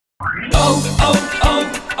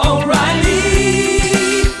O'Reilly!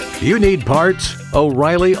 You need parts?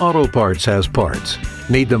 O'Reilly Auto Parts has parts.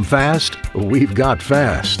 Need them fast? We've got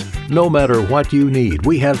fast. No matter what you need,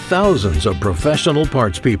 we have thousands of professional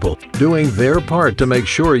parts people doing their part to make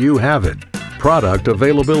sure you have it. Product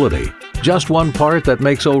availability. Just one part that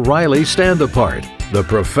makes O'Reilly stand apart. The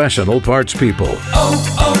professional parts people.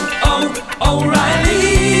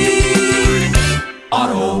 O'Reilly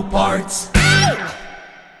Auto Parts.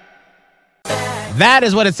 That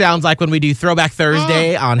is what it sounds like when we do Throwback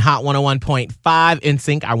Thursday on Hot 101.5 in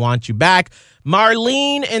Sync. I want you back.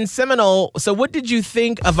 Marlene and Seminole. So what did you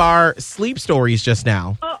think of our sleep stories just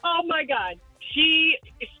now? Oh my God. She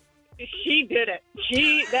did it.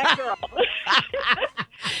 That girl.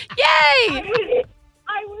 Yay!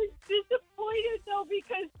 I was disappointed though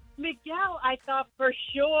because Miguel, I thought for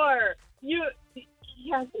sure he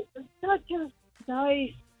has such a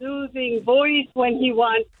nice, soothing voice when he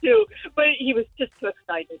wants to, but he was just too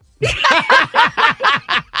excited.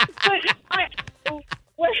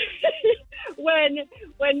 When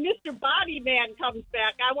Mr. Body Man comes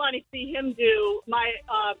back, I want to see him do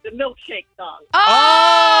the milkshake song.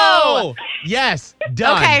 Oh! Yes.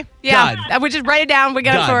 Done. Okay. Yeah. Done. We just write it down. We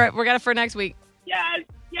got Done. it for it. We got it for next week. Yes.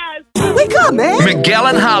 Wake up, man. Miguel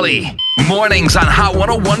and Holly. Mornings on Hot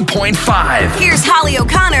 101.5. Here's Holly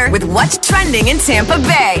O'Connor with what's trending in Tampa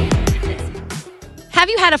Bay. Have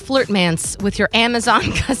you had a flirtmance with your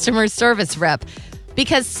Amazon customer service rep?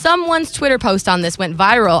 Because someone's Twitter post on this went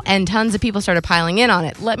viral and tons of people started piling in on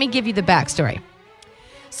it. Let me give you the backstory.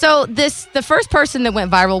 So the first person that went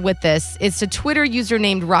viral with this is a Twitter user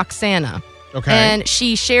named Roxana. Okay. And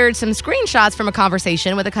she shared some screenshots from a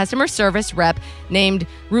conversation with a customer service rep named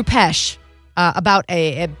Rupesh about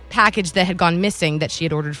a package that had gone missing that she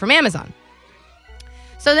had ordered from Amazon.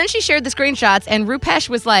 So then she shared the screenshots, and Rupesh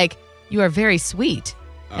was like, "You are very sweet,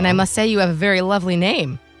 and I must say you have a very lovely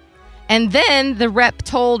name." And then the rep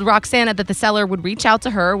told Roxana that the seller would reach out to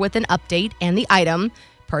her with an update and the item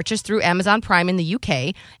purchased through Amazon Prime in the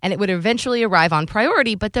UK, and it would eventually arrive on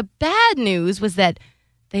priority. But the bad news was that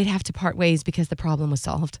they'd have to part ways because the problem was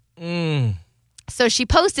solved. So she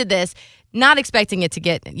posted this, not expecting it to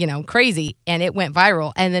get, crazy, and it went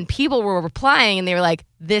viral. And then people were replying, and they were like,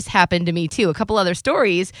 this happened to me too. A couple other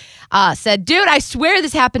stories said, dude, I swear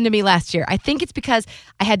this happened to me last year. I think it's because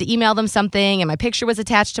I had to email them something, and my picture was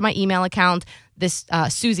attached to my email account. This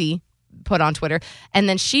Susie put on Twitter. And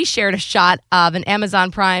then she shared a shot of an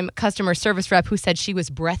Amazon Prime customer service rep who said she was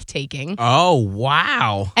breathtaking. Oh,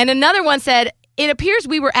 wow. And another one said, it appears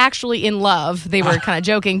we were actually in love. They were kind of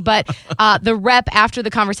joking. But the rep, after the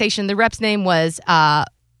conversation, the rep's name was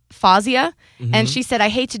Fazia. And she said, I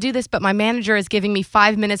hate to do this, but my manager is giving me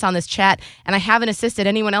 5 minutes on this chat, and I haven't assisted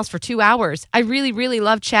anyone else for 2 hours. I really, really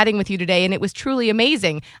loved chatting with you today, and it was truly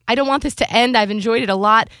amazing. I don't want this to end. I've enjoyed it a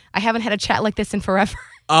lot. I haven't had a chat like this in forever.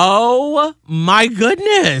 Oh, my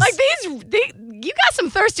goodness. Like you got some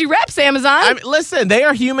thirsty reps, Amazon. Listen, they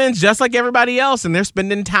are humans just like everybody else, and they're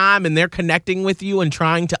spending time and they're connecting with you and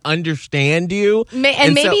trying to understand you.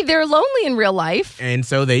 And maybe they're lonely in real life. And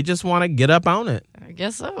so they just want to get up on it. I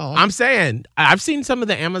guess so. I'm saying, I've seen some of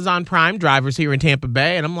the Amazon Prime drivers here in Tampa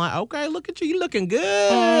Bay, and I'm like, okay, look at you. You looking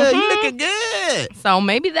good. You looking good. So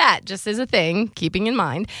maybe that just is a thing, keeping in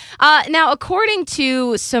mind. Now, according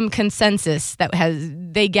to some consensus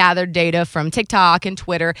they gathered data from TikTok and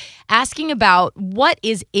Twitter asking about what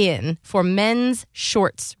is in for men's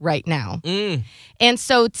shorts right now. And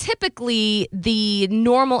so typically the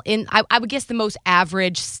normal I would guess the most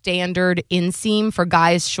average standard inseam for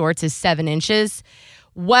guys' shorts is 7 inches.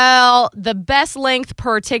 Well, the best length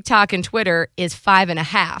per TikTok and Twitter is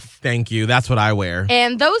 5.5. Thank you. That's what I wear.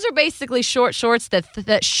 And those are basically short shorts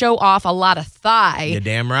that show off a lot of thigh. You're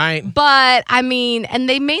damn right. But, and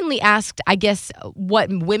they mainly asked, I guess, what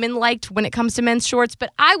women liked when it comes to men's shorts.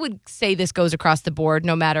 But I would say this goes across the board,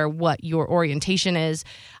 no matter what your orientation is.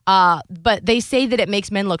 But they say that it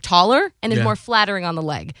makes men look taller and is more flattering on the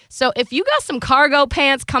leg. So if you got some cargo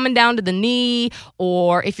pants coming down to the knee,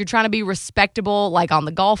 or if you're trying to be respectable, like on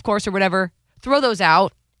the golf course or whatever, throw those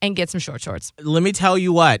out and get some short shorts. Let me tell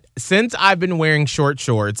you what, since I've been wearing short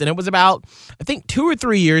shorts, and it was about, I think 2 or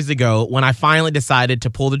 3 years ago when I finally decided to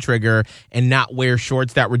pull the trigger and not wear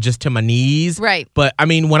shorts that were just to my knees. Right. But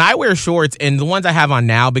when I wear shorts, and the ones I have on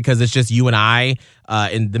now, because it's just you and I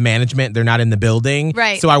in the management, they're not in the building.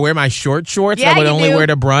 Right. So I wear my short shorts Yeah, I would you only do. wear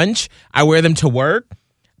to brunch. I wear them to work.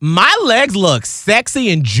 My legs look sexy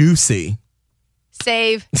and juicy.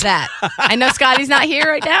 Save that. I know Scotty's not here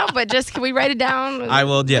right now, but just can we write it down? I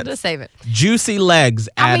will. Yeah. We'll just save it. Juicy legs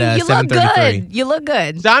at you look 7:33. good. You look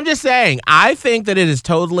good. So I'm just saying, I think that it is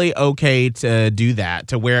totally okay to do that,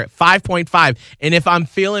 to wear 5.5. And if I'm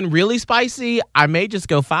feeling really spicy, I may just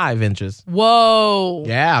go 5 inches. Whoa.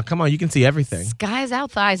 Yeah, come on, you can see everything. Skies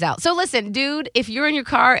out, thighs out. So listen, dude, if you're in your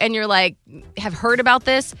car and you're like, have heard about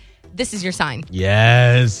this is your sign.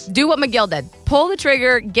 Yes. Do what Miguel did. Pull the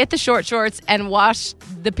trigger, get the short shorts, and watch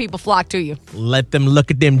the people flock to you. Let them look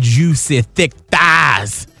at them juicy, thick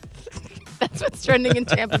thighs. That's what's trending in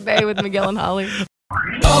Tampa Bay with Miguel and Holly.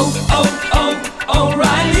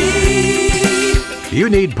 O'Reilly. You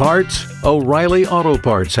need parts? O'Reilly Auto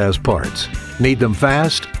Parts has parts. Need them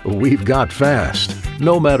fast? We've got fast.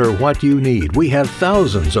 No matter what you need, we have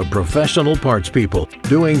thousands of professional parts people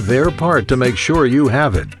doing their part to make sure you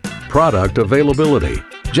have it. Product availability.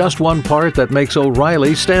 Just one part that makes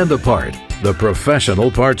O'Reilly stand apart. The professional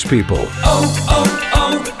parts people.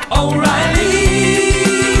 O'Reilly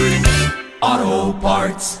Auto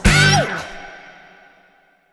Parts.